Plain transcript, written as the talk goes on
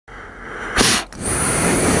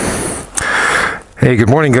Hey, good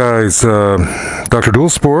morning, guys. Dr. Dual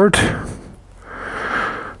Sport.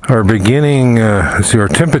 Our beginning, let's see, our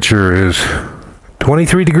temperature is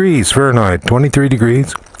 23 degrees Fahrenheit, 23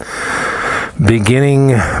 degrees. Beginning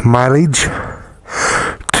mileage,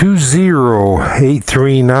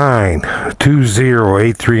 20839.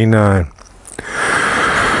 20839.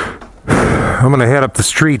 I'm going to head up the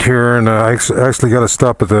street here, and I actually got to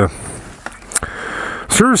stop at the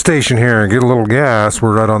service station here and get a little gas.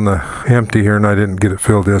 We're right on the empty here, and I didn't get it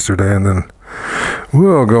filled yesterday, and then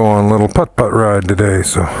we'll go on a little putt-putt ride today.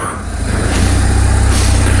 So,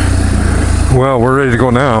 well, we're ready to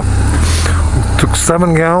go now. Took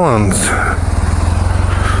 7 gallons.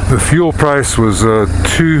 The fuel price was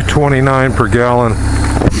 $2.29 per gallon,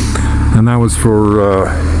 and that was for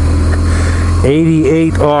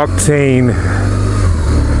 88 octane,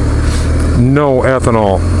 no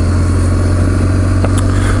ethanol.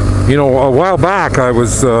 You know, a while back I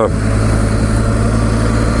was, I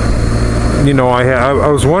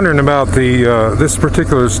was wondering about the this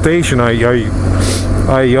particular station. I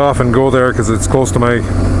often go there because it's close to my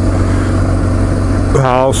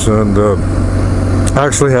house, and I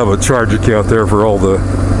actually have a charge account there for all the,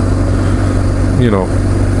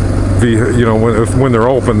 when they're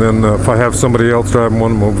open. Then if I have somebody else driving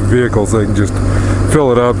one of my vehicles, they can just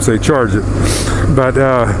fill it up, say charge it. But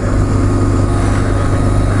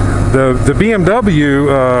the BMW,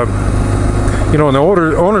 in the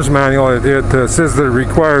owner's manual, it says that it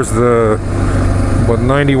requires the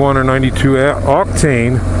 91 or 92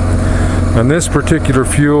 octane, and this particular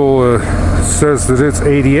fuel says that it's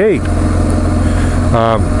 88.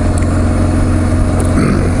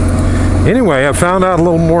 Anyway, I found out a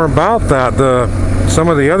little more about that. Some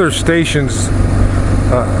of the other stations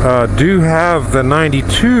do have the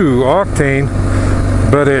 92 octane,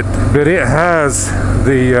 but it has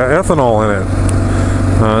the ethanol in it.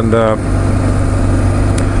 And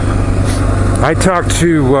I talked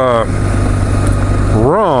to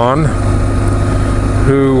Ron,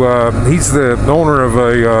 who he's the owner of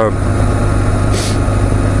a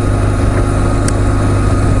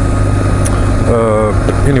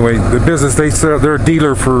the business. They're a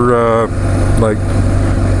dealer for like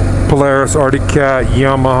Polaris, Arctic Cat,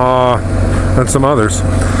 Yamaha, and some others.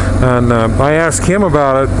 And I asked him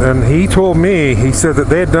about it, and he told me, he said that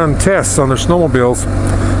they had done tests on their snowmobiles,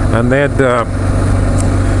 and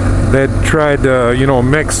they'd tried a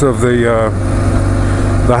mix of the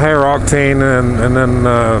higher octane and then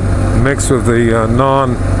mix with the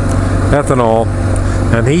non-ethanol.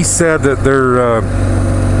 And he said that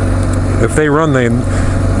if they run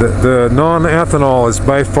the non-ethanol is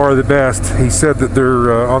by far the best. He said that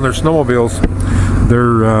they're on their snowmobiles,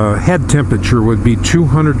 their head temperature would be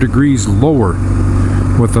 200 degrees lower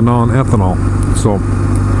with the non-ethanol. So,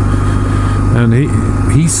 and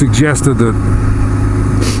he suggested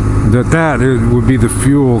that it would be the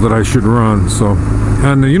fuel that I should run. So,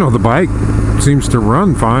 and the bike seems to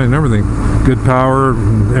run fine and everything, good power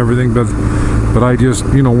and everything, but I just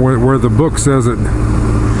where the book says it's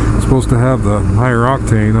supposed to have the higher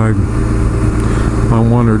octane, I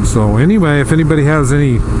wondered. So anyway, if anybody has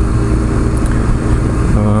any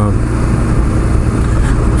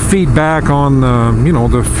feedback on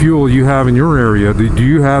the fuel you have in your area, do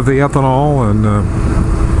you have the ethanol, and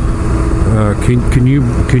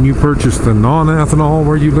can you purchase the non-ethanol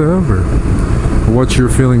where you live, or what's your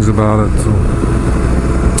feelings about it? So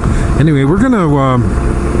anyway, we're gonna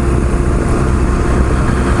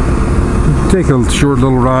take a short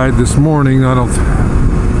little ride this morning. I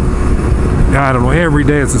don't know, every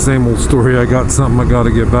day it's the same old story. I got something I got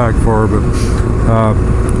to get back for, but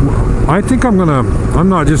I think I'm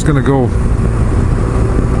not just gonna go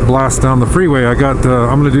blast down the freeway. I'm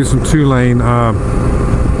gonna do some 2-lane. I'm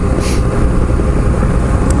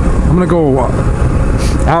gonna go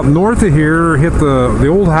out north of here, hit the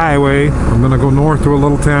old highway. I'm gonna go north to a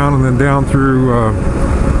little town, and then down through a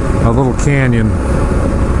little canyon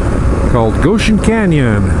called Goshen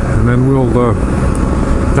Canyon, and then we'll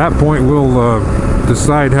at that point we'll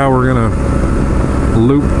decide how we're gonna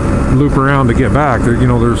loop around to get back.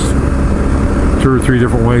 There's 2 or 3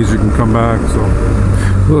 different ways you can come back, so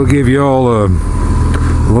we'll give you all a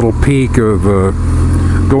little peek of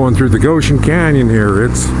going through the Goshen Canyon here.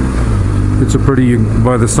 It's a pretty,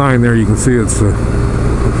 by the sign there you can see it's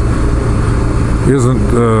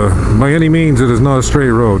isn't by any means, it is not a straight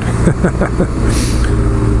road.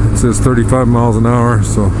 It says 35 miles an hour.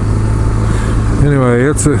 So anyway,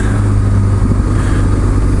 it's a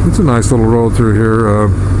nice little road through here.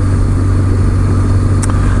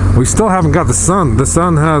 We still haven't got the sun. The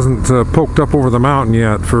sun hasn't poked up over the mountain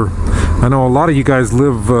yet. For I know a lot of you guys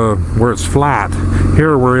live where it's flat.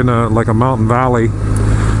 Here we're in like a mountain valley,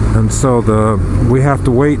 and so we have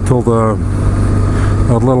to wait till a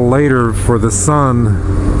little later for the sun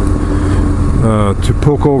to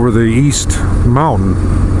poke over the east mountain.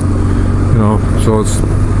 You know, so it's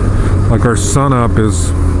like our sun up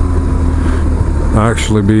is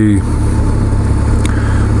actually be,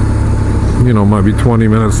 you know, might be 20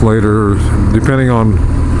 minutes later, depending on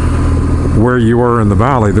where you are in the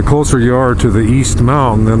valley. The closer you are to the east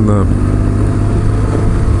mountain, then the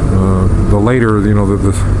later, you know,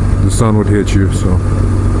 the sun would hit you. So,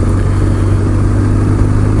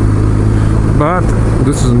 but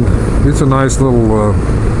it's a nice little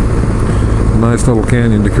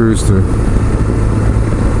canyon to cruise through.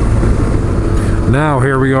 Now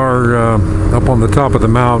here we are up on the top of the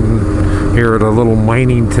mountain here at a little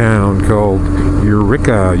mining town called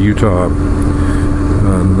Eureka, Utah,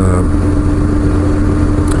 and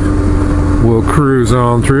we'll cruise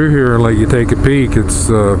on through here and let you take a peek. It's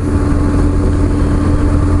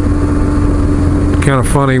kind of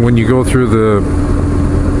funny when you go through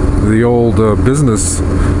the old business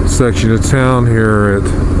section of town here. It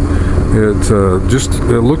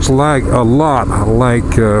looks like a lot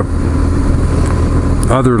like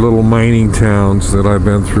other little mining towns that I've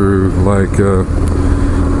been through, like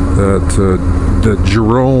that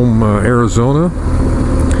Jerome, Arizona.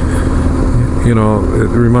 You know, it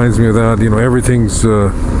reminds me of that. You know, everything's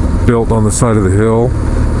built on the side of the hill,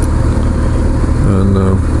 and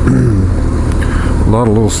a lot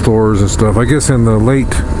of little stores and stuff. I guess in the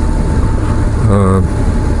late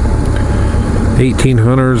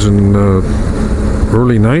 1800s and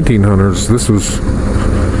early 1900s, this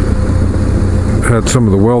had some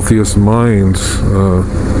of the wealthiest mines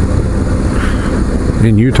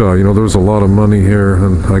in Utah. You know, there was a lot of money here,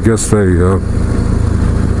 and I guess they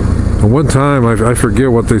at one time, I forget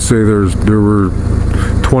what they say, there were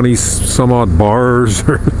 20 some odd bars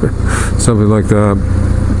or something like that.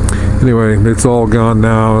 Anyway, it's all gone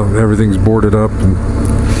now. Everything's boarded up,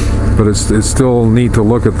 but it's still neat to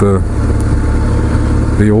look at the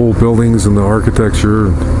old buildings and the architecture,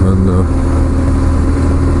 and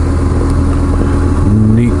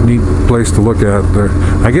neat place to look at there.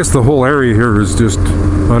 I guess the whole area here is just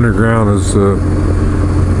underground, is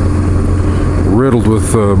riddled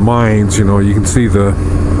with mines. You know, you can see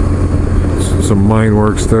some mine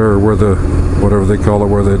works there, where whatever they call it,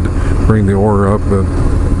 where they'd bring the ore up. But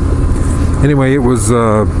anyway, it was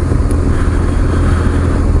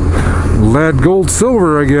lead, gold,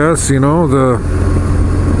 silver, I guess. You know,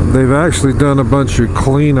 they've actually done a bunch of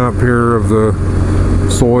cleanup here of the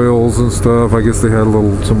soils and stuff. I guess they had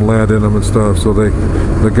some lead in them and stuff, so the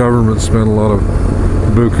government spent a lot of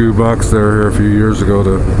buku bucks here a few years ago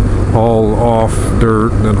to haul off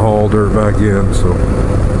dirt and then haul dirt back in. So,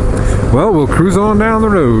 well, we'll cruise on down the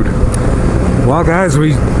road. Well, guys,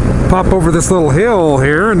 we pop over this little hill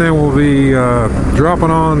here, and then we'll be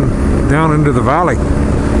dropping on down into the valley.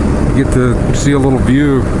 You get to see a little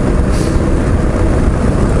view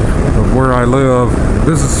of where I live.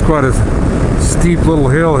 This is quite a steep little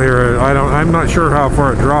hill here. I'm not sure how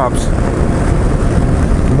far it drops.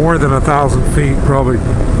 More than 1,000 feet, probably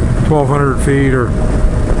 1,200 feet or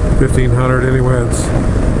 1,500. Anyway,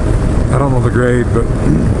 I don't know the grade, but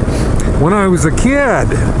when I was a kid,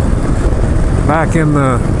 back in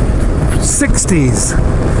the 60s,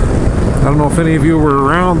 I don't know if any of you were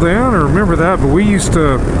around then or remember that, but we'd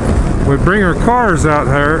bring our cars out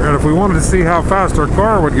here, and if we wanted to see how fast our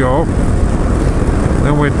car would go,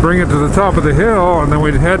 then we'd bring it to the top of the hill, and then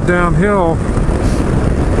we'd head downhill.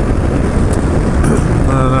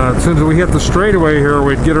 And as soon as we hit the straightaway here,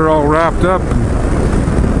 we'd get it all wrapped up and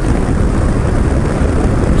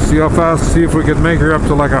see how fast, see if we could make her up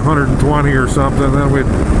to like 120 or something. Then we'd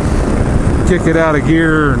kick it out of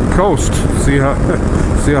gear and coast. See how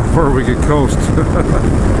far we could coast.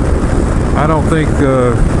 I don't think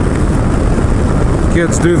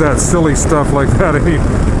kids do that silly stuff like that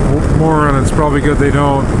anymore, and it's probably good they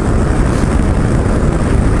don't.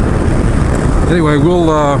 Anyway,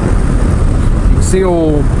 we'll see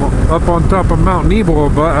up on top of Mount Nebo.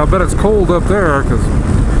 But I bet it's cold up there, because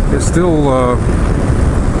it's still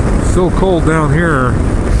cold down here.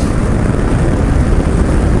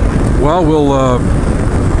 Well, we'll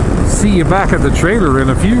see you back at the trailer in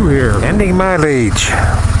a few here. Ending mileage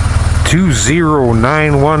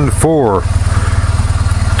 20914.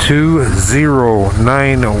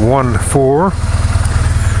 20914.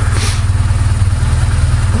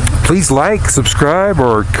 Please like, subscribe,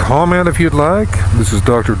 or comment if you'd like. This is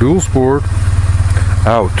Dr. Dual Sport,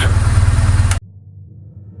 out.